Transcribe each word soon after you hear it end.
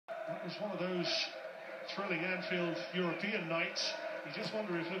was one of those thrilling Anfield European nights. You just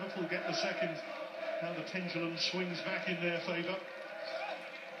wonder if Liverpool get the second, how the pendulum swings back in their favour.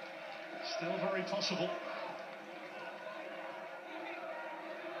 Still very possible.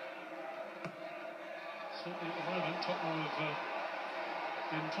 Certainly at the moment, Tottenham have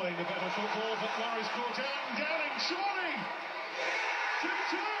been playing a better football, but Murray's caught out, and Downing, surely! 2-2!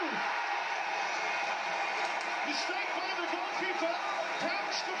 Mistake by the goalkeeper,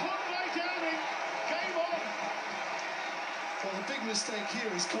 pounced upon by Downing, game on! Well, the big mistake here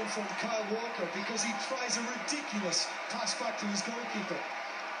has come from Kyle Walker, because he tries a ridiculous pass back to his goalkeeper,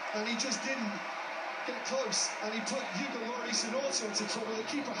 and he just didn't get close, and he put Hugo Lloris in all sorts of trouble. The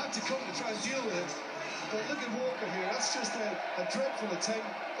keeper had to come to try and deal with it. But look at Walker here, that's just a dreadful attempt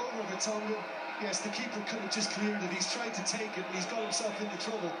over Vertonghen. Yes, the keeper could have just cleared it. He's tried to take it and he's got himself into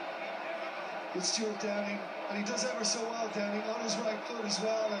trouble with Stewart Downing, and he does ever so well, Downing, on his right foot as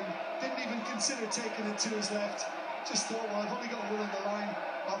well, and didn't even consider taking it to his left. Just thought, well, I've only got one on the line,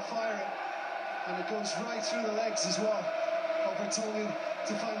 I'll fire it, and it goes right through the legs as well of Vertonghen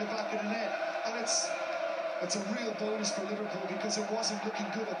to find the back of the net. And it's a real bonus for Liverpool, because it wasn't looking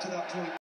good up to that point.